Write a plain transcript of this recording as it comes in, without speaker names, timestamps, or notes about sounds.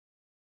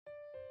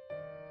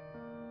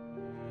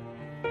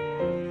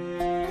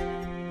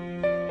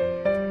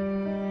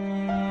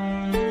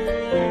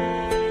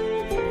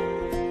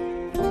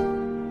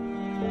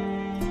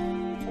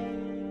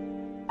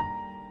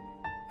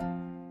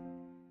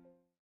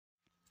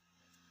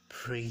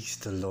Praise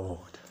the Lord.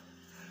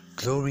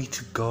 Glory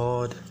to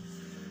God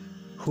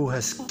who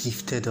has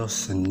gifted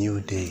us a new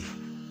day.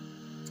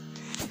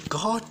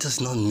 God does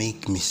not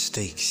make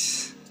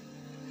mistakes.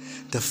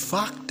 The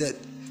fact that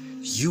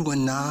you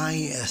and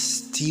I are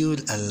still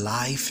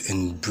alive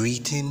and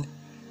breathing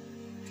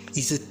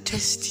is a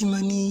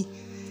testimony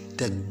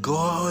that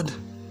God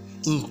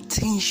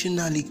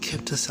intentionally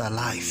kept us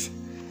alive,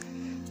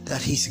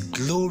 that His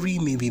glory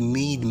may be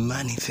made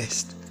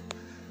manifest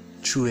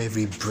through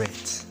every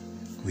breath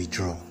we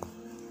draw.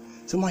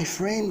 So my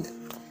friend,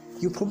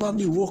 you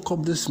probably woke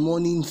up this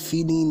morning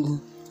feeling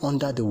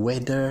under the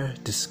weather,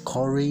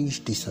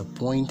 discouraged,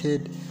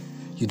 disappointed.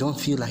 You don't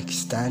feel like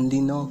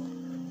standing up.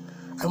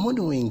 I want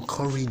to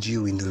encourage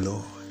you in the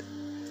Lord.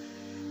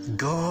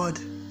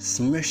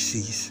 God's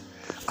mercies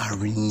are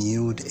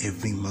renewed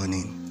every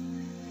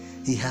morning.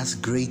 He has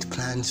great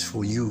plans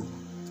for you.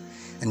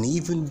 And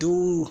even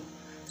though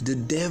the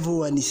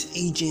devil and his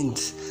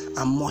agents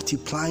are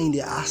multiplying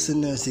their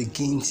arsenals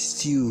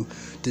against you,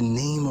 the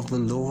name of the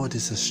Lord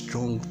is a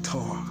strong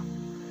tower.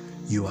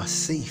 You are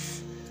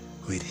safe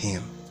with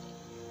Him.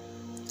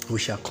 We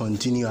shall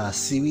continue our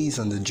series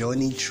on the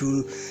journey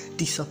through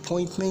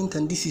disappointment,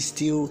 and this is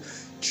still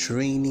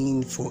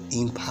Training for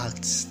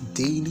Impact's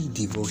daily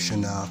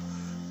devotional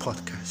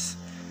podcast.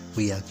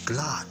 We are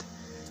glad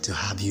to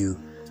have you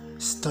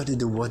study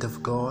the Word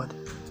of God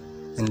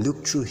and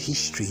look through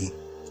history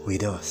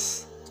with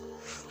us.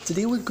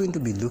 Today we're going to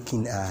be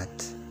looking at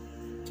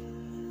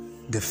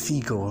the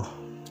figure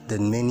that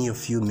many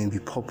of you may be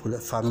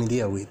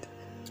familiar with.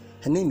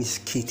 Her name is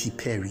Katy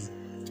Perry,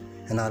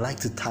 and I'd like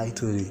to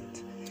title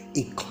it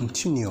A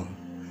Continuum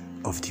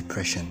of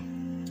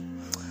Depression.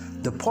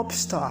 The pop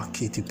star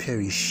Katy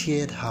Perry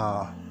shared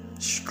her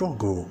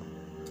struggle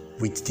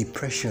with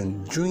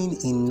depression during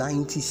a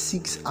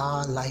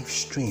 96-hour live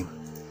stream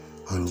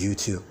on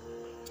YouTube.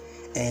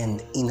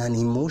 And in an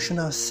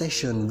emotional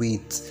session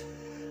with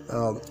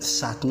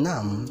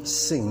Satnam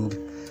Singh,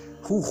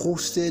 who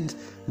hosted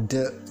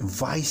the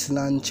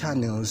Viceland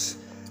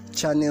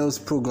Channel's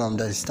program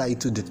that is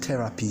titled The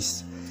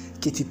Therapist,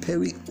 Katy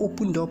Perry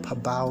opened up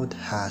about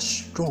her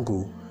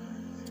struggle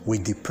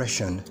with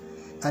depression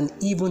and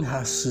even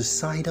her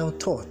suicidal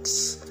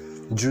thoughts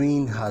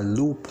during her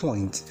low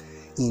point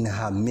in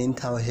her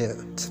mental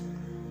health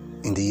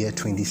in the year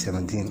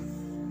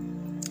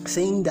 2017,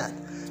 saying that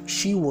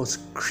she was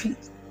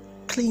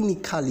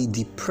clinically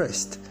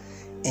depressed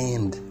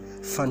and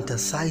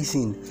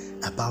fantasizing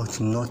about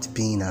not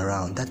being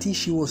around. That is,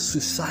 she was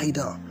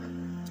suicidal.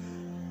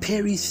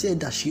 Perry said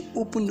that she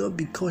opened up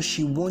because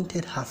she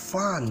wanted her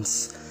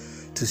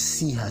fans to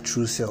see her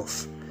true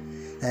self.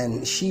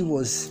 And she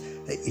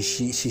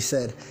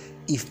said,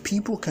 if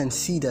people can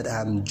see that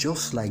I'm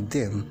just like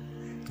them,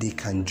 they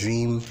can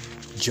dream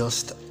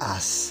just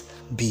as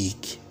big.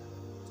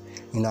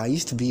 You know, I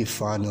used to be a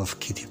fan of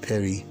Katy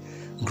Perry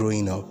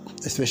growing up,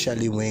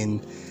 especially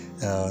when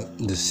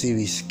the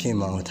series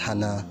came out,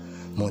 Hannah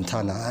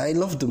Montana. I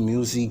loved the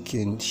music,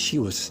 and she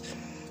was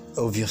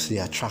obviously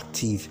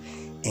attractive.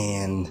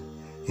 And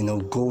you know,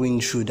 going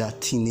through that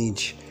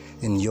teenage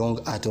and young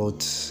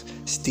adult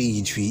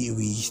stage,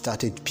 we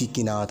started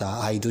picking out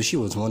our idol. She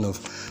was one of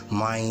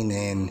mine,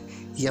 and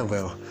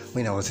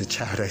when I was a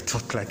child, I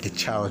talked like a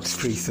child.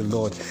 Praise the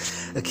Lord.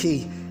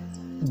 Okay,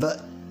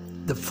 but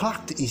the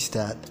fact is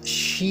that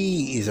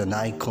she is an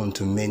icon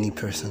to many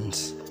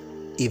persons,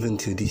 even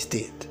to this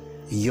date,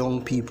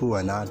 young people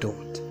and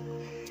adults.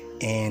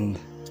 And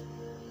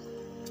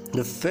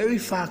the very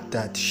fact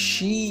that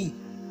she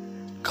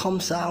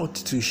comes out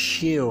to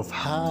share of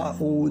her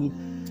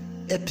own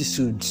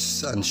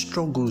episodes and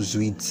struggles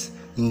with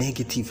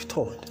negative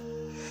thought,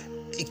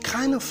 it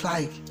kind of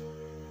like,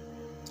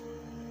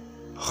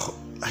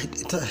 I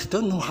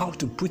don't know how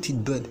to put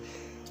it, but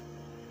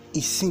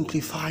it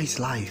simplifies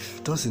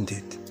life, doesn't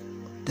it?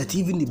 That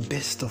even the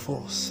best of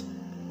us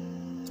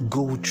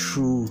go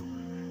through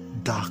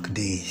dark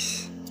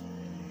days.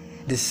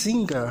 The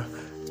singer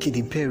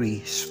Katy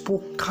Perry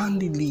spoke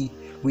candidly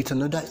with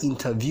another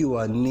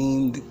interviewer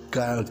named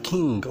Gayle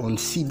King on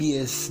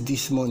CBS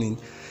this morning,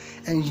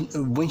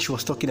 and when she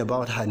was talking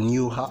about her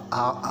new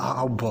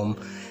album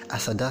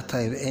as at that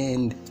time,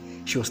 and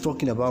she was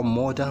talking about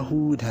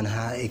motherhood and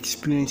her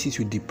experiences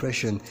with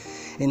depression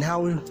and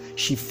how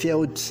she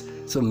felt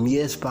some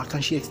years back,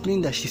 and she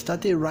explained that she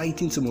started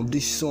writing some of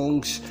these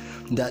songs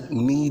that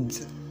made,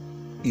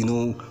 you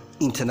know,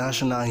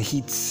 international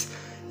hits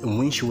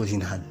when she was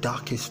in her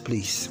darkest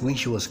place, when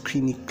she was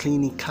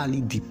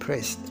clinically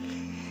depressed.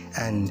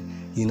 And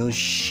you know,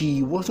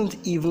 she wasn't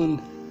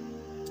even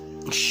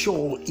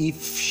sure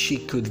if she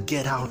could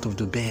get out of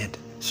the bed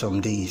some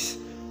days.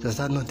 Does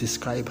that not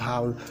describe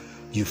how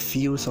you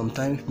feel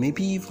sometimes,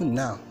 maybe even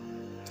now?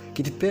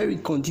 Katy Perry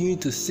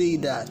continued to say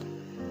that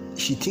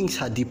she thinks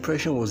her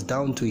depression was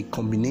down to a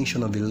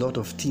combination of a lot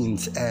of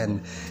things, and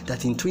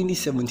that in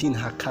 2017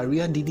 her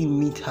career didn't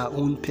meet her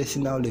own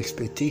personal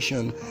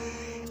expectation,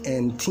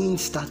 and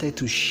things started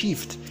to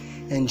shift,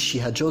 and she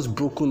had just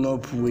broken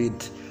up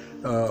with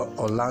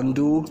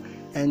Orlando,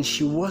 and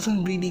she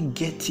wasn't really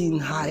getting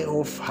high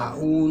off her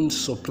own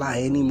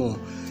supply anymore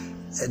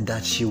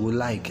that she would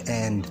like,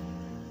 and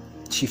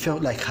she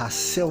felt like her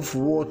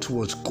self-worth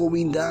was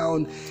going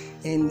down,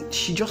 and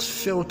she just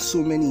felt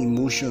so many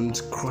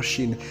emotions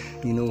crushing,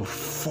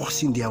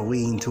 forcing their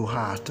way into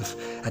her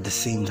at the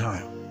same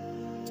time.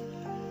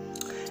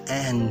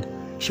 And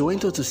she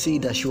went on to say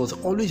that she was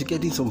always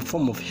getting some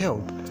form of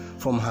help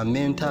from her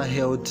mental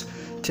health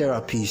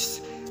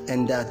therapist,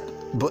 and that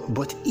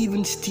but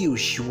even still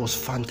she was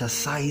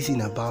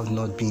fantasizing about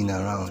not being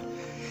around.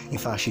 In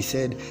fact, she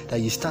said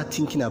that you start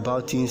thinking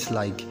about things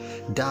like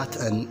that,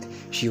 and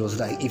she was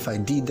like, if I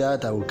did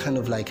that, I would kind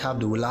of like have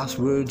the last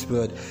words,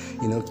 but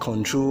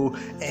control.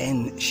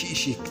 And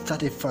she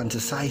started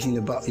fantasizing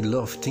about a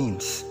lot of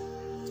things.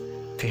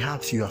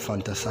 Perhaps you are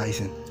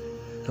fantasizing.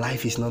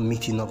 Life is not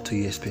meeting up to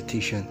your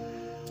expectation.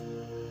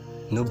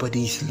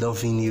 Nobody's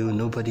loving you.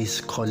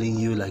 Nobody's calling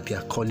you like they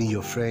are calling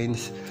your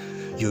friends.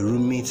 Your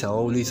roommates are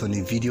always on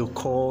a video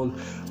call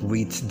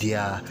with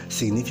their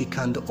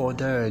significant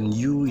other, and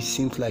it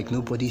seems like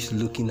nobody's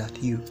looking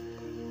at you.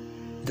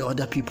 The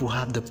other people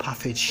have the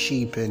perfect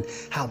shape, and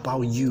how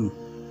about you?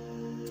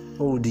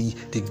 Oh, the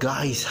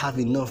guys have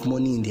enough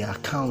money in their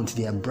account,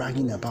 they are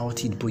bragging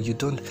about it, but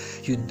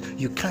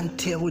you can't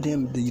tell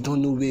them that you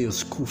don't know where your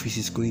school fees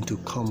is going to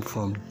come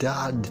from.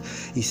 Dad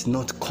is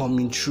not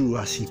coming through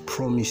as he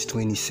promised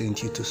when he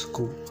sent you to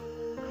school.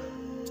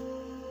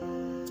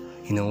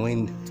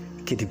 When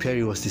Katy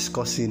Perry was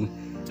discussing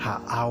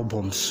her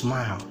album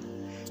Smile,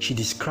 she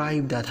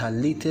described that her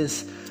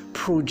latest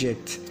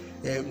project,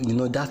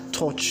 that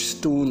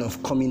touchstone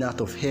of coming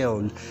out of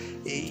hell,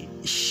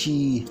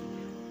 she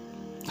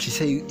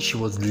said she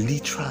was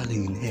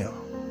literally in hell.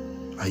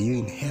 Are you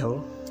in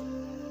hell?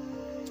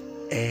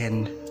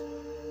 And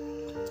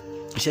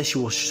she said she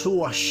was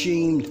so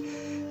ashamed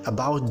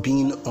about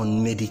being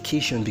on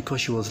medication,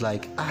 because she was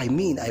like, I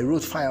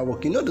wrote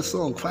Firework, the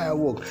song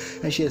Firework,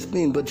 and she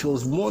explained, but it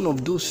was one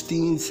of those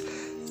things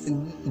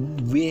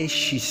where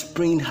she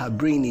sprained her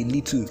brain a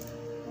little.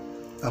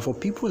 And for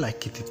people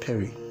like Katy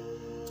Perry,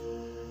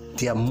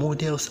 their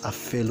models are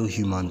fellow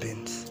human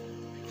beings,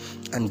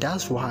 and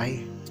that's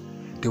why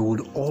they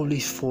would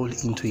always fall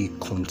into a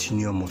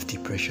continuum of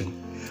depression.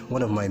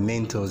 One of my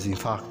mentors, in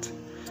fact,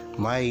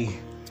 my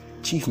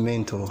chief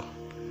mentor,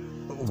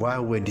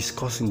 while we're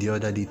discussing the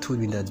other day, told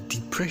me that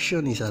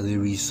depression is as a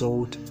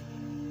result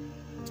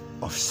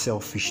of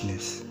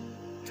selfishness,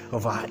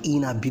 of our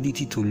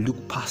inability to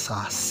look past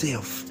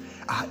ourselves,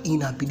 our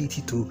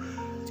inability to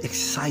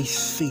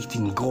exercise faith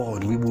in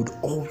God. We would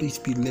always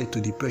be led to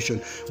depression.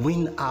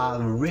 When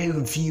our real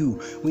view,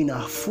 when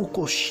our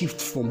focus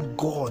shifts from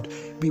God,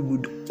 we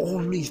would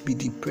always be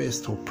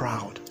depressed or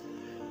proud,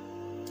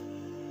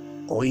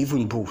 or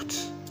even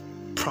both,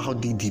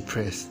 proudly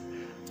depressed.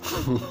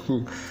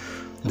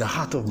 The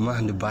heart of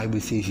man, the Bible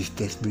says, is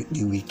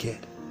desperately wicked.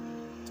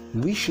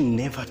 We should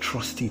never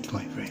trust it,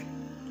 my friend.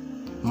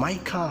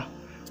 Micah,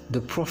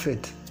 the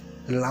prophet,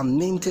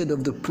 lamented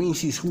of the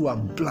princes who are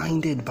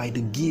blinded by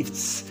the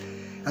gifts,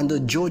 and the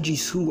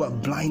judges who are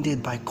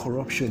blinded by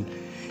corruption.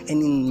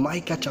 And in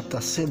Micah chapter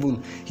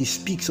 7, he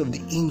speaks of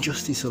the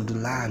injustice of the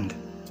land,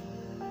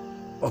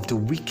 of the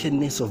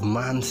wickedness of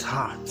man's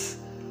heart.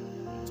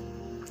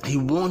 He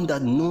warned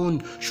that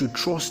none should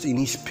trust in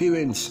his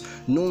parents,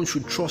 none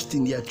should trust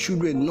in their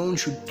children, none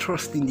should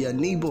trust in their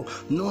neighbor,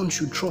 none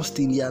should trust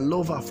in their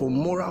lover for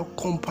moral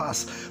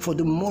compass. For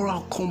the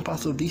moral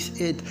compass of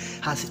this earth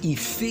has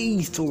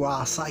effaced to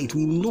our sight.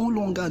 We no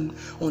longer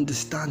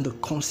understand the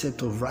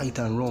concept of right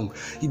and wrong.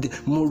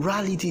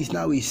 Morality is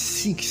now a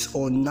 6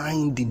 or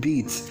 9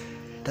 debate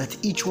that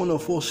each one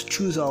of us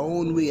choose our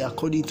own way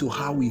according to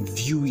how we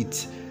view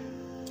it.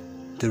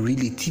 The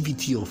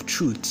relativity of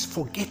truths,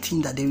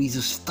 forgetting that there is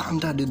a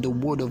standard in the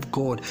word of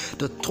God.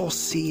 The thus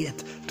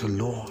saith the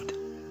Lord.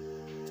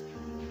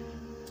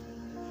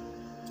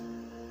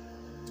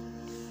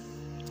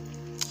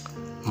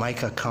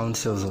 Micah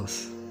counsels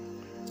us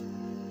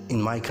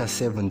in Micah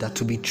 7 that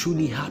to be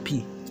truly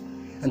happy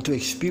and to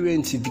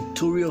experience a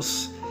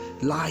victorious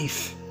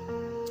life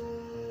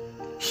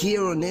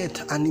here on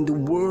earth and in the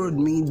world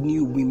made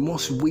new, we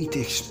must wait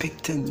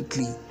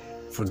expectantly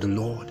for the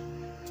Lord.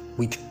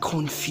 With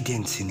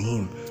confidence in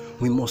him,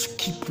 we must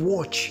keep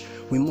watch.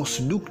 We must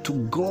look to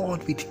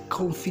God with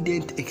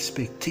confident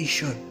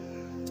expectation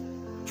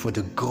for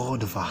the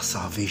God of our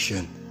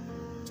salvation.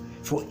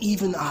 For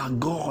even our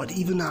God,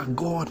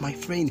 my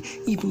friend,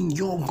 even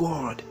your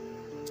God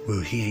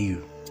will hear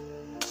you.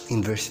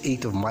 In verse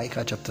 8 of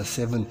Micah chapter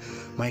 7,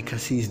 Micah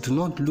says, do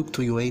not look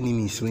to your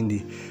enemies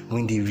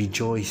when they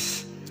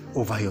rejoice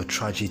over your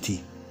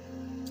tragedy.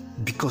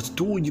 Because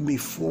though you may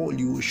fall,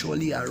 you will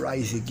surely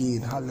arise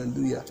again.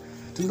 Hallelujah.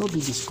 Do not be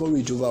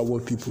discouraged over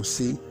what people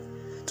say.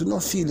 Do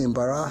not feel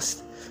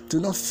embarrassed. Do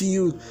not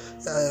feel...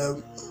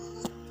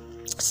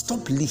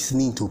 Stop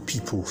listening to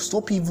people.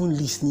 Stop even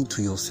listening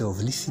to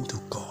yourself. Listen to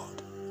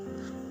God.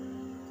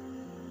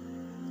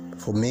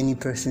 For many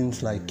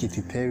persons like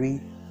Katy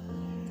Perry,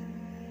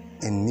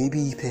 and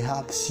maybe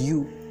perhaps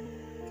you,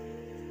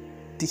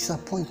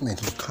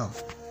 disappointment will come.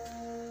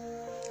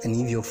 And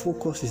if your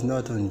focus is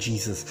not on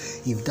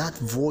Jesus, if that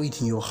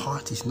void in your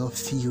heart is not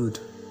filled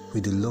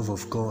with the love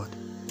of God,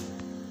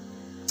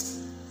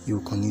 you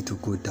will continue to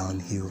go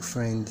downhill.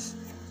 Friends,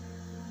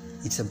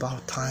 it's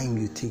about time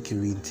you take a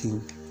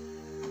rethink.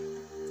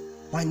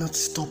 Why not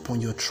stop on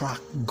your track?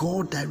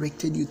 God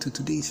directed you to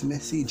today's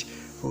message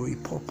for a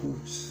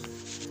purpose.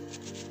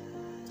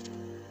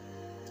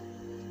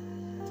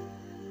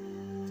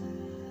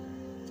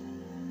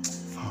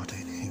 Father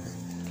in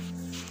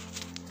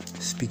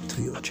heaven, speak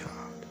to your child.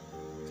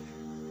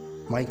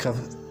 Micah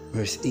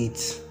verse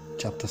 8,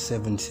 chapter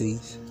 7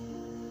 says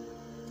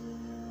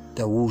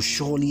that we will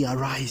surely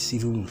arise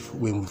even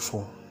when we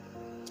fall.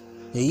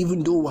 And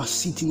even though we're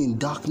sitting in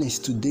darkness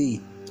today,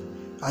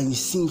 and it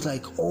seems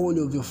like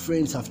all of your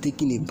friends have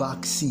taken a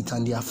back seat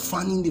and they are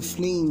fanning the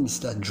flames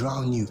that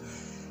drown you,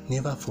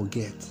 never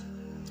forget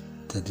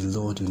that the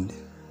Lord will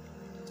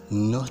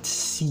not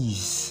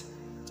cease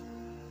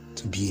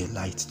to be a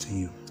light to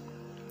you.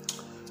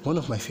 One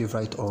of my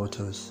favorite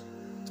authors,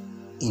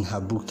 in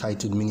her book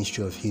titled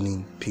Ministry of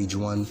Healing, page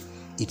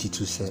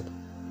 182, said,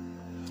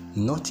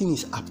 "Nothing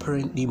is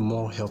apparently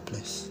more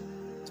helpless,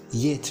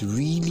 yet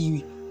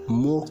really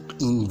more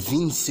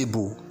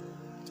invincible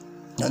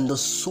than the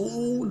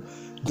soul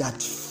that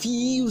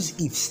feels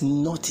its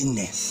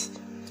nothingness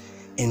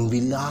and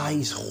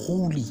relies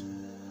wholly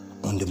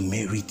on the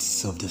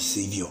merits of the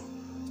Savior."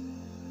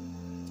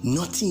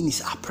 Nothing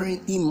is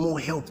apparently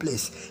more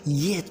helpless,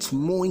 yet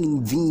more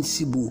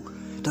invincible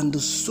than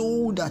the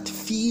soul that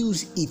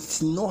feels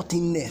its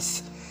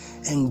nothingness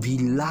and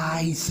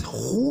relies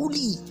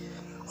wholly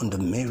on the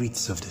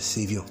merits of the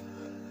Savior.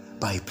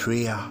 By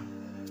prayer,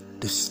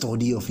 the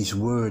study of His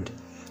Word,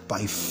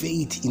 by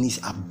faith in His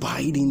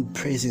abiding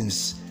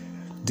presence,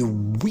 the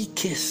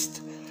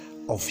weakest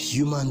of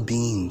human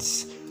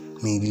beings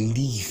may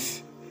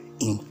live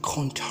in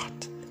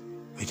contact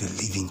with the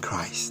living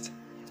Christ,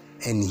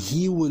 and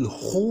He will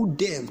hold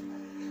them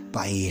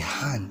by a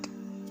hand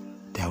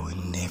that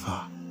will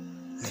never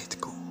let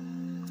go.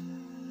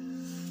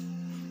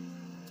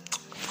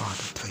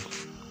 Father, thank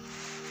you.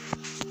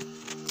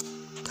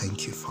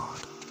 Thank you,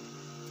 Father.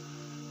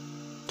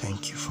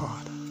 Thank you,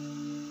 Father.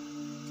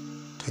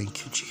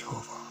 Thank you,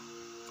 Jehovah.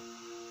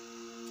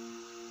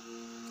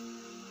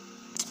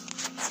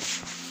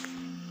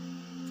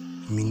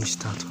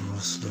 Minister to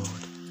us,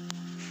 Lord.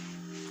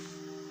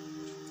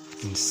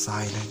 In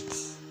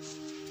silence,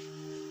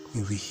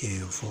 may we hear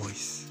your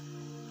voice.